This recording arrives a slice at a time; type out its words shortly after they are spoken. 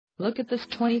Look at this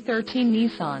 2013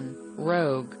 Nissan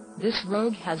Rogue. This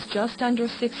Rogue has just under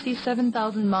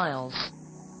 67,000 miles.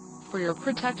 For your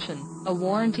protection, a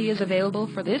warranty is available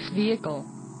for this vehicle.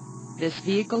 This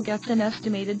vehicle gets an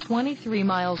estimated 23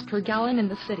 miles per gallon in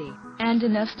the city, and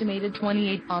an estimated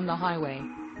 28 on the highway.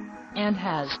 And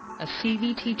has a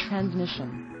CVT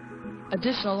transmission.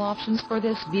 Additional options for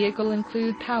this vehicle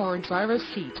include power driver's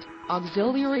seat,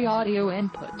 auxiliary audio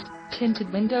input,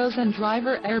 tinted windows and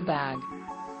driver airbag.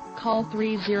 Call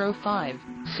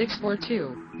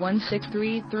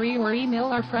 305-642-1633 or email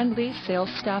our friendly sales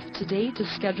staff today to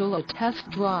schedule a test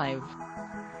drive.